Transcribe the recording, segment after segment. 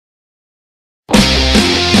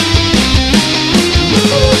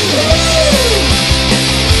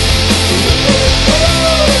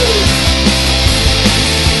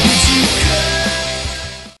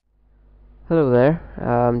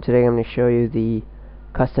there. Today I'm going to show you the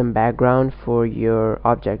custom background for your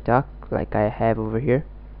object dock like I have over here.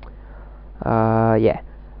 Yeah.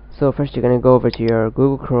 So first you're going to go over to your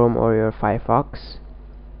Google Chrome or your Firefox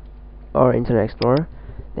or Internet Explorer.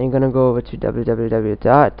 Then you're going to go over to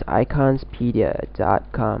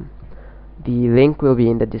www.iconspedia.com. The link will be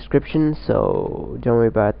in the description, so don't worry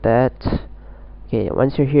about that. Okay,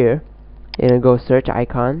 once you're here, you're going to go search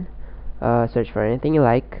icon. Search for anything you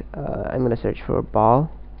like. I'm gonna search for ball.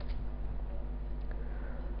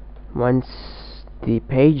 Once the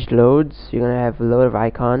page loads, you're gonna have a load of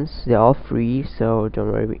icons. They're all free, so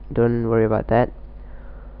don't worry about that.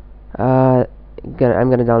 I'm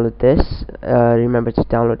gonna download this. Remember to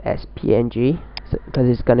download as PNG because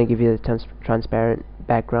it's gonna give you the transparent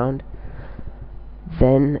background.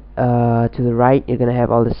 Then to the right, you're gonna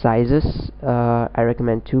have all the sizes. I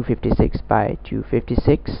recommend 256 by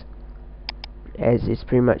 256. As it's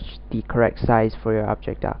pretty much the correct size for your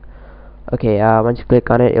object dock. Okay, once you click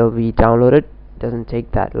on it, it'll be downloaded. Doesn't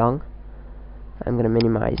take that long. I'm gonna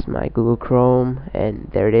minimize my Google Chrome, and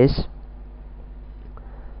there it is.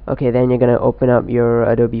 Okay, then you're gonna open up your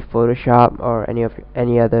Adobe Photoshop or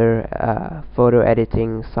any other photo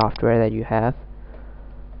editing software that you have,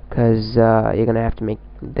 because you're gonna have to make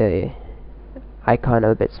the icon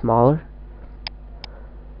a bit smaller.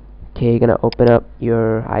 Okay, you're gonna open up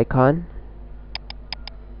your icon.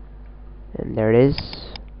 And there it is.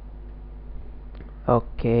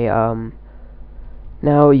 Okay,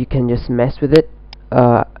 now you can just mess with it.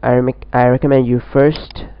 I recommend you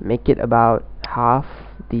first make it about half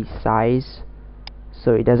the size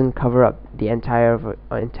so it doesn't cover up the entire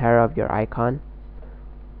of your icon.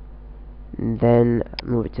 And then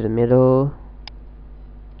move it to the middle.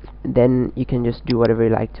 Then you can just do whatever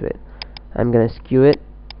you like to it. I'm gonna skew it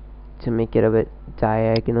to make it a bit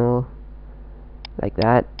diagonal like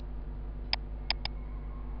that.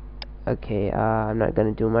 Okay, I'm not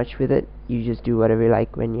gonna do much with it. You just do whatever you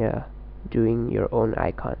like when you're doing your own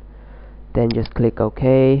icon. Then just click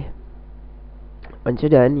OK. Once you're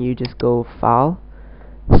done, you just go File,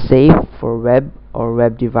 Save for web or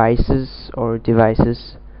web devices or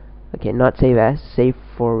devices. Okay, not save as, save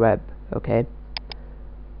for web. Okay.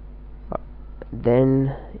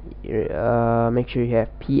 Then make sure you have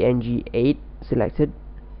PNG 8 selected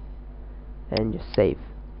and just save.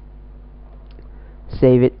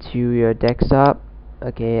 Save it to your desktop.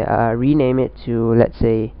 Okay, rename it to, let's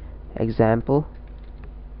say,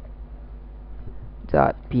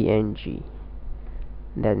 example.png.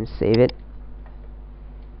 Then save it.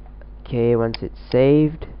 Okay, once it's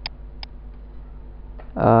saved,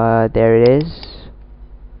 there it is.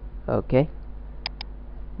 Okay.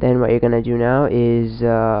 Then what you're gonna do now is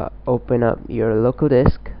open up your local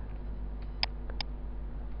disk.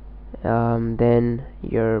 Then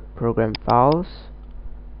your program files.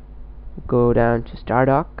 Go down to Star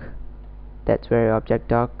Dock. That's where your Object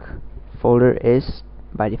Dock folder is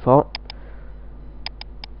by default.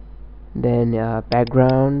 Then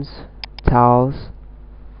backgrounds, tiles,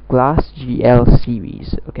 glass GL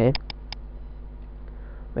series. Okay.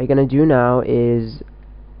 What you're gonna do now is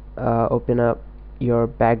open up your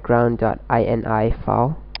background.ini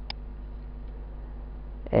file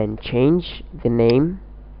and change the name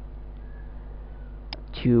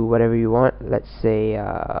to whatever you want. Let's say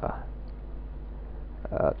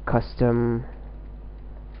custom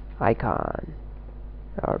icon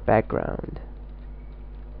or background.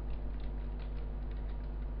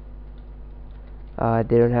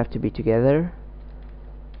 They don't have to be together.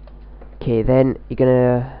 Okay, then you're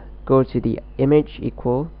gonna go to the image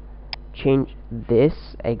equal, change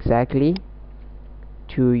this exactly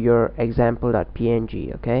to your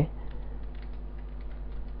example.png. Okay,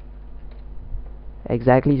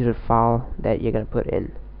 exactly to the file that you're gonna put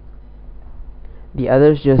in. The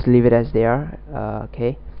others just leave it as they are.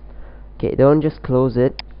 Okay, don't just close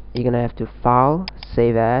it. You're gonna have to file,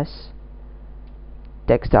 save as,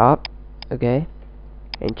 desktop. Okay,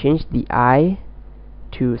 and change the I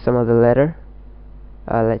to some other letter.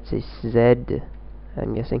 Let's say Z,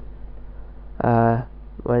 I'm guessing.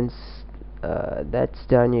 Once that's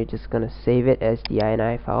done, you're just gonna save it as the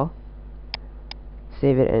ini file.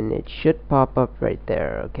 Save it, and it should pop up right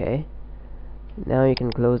there. Okay, now you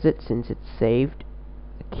can close it since it's saved.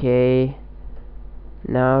 Okay,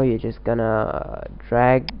 now you're just gonna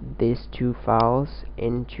drag these two files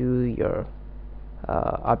into your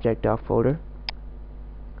Object Dock folder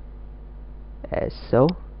as so.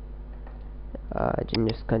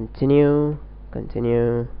 Just continue,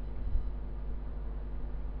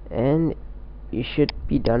 and you should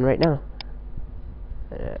be done right now.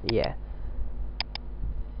 Yeah,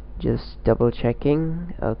 Just double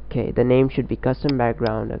checking. Okay, the name should be custom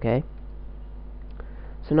background. Okay,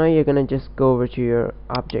 so now you're gonna just go over to your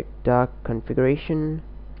Objectdock configuration,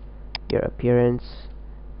 your appearance,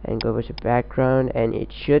 and go over to background, and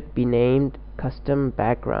it should be named custom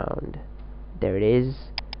background. There it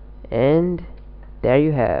is, and there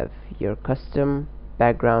you have your custom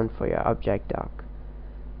background for your Objectdock.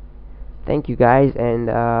 Thank you guys, and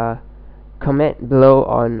comment below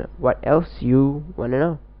on what else you want to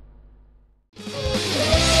know.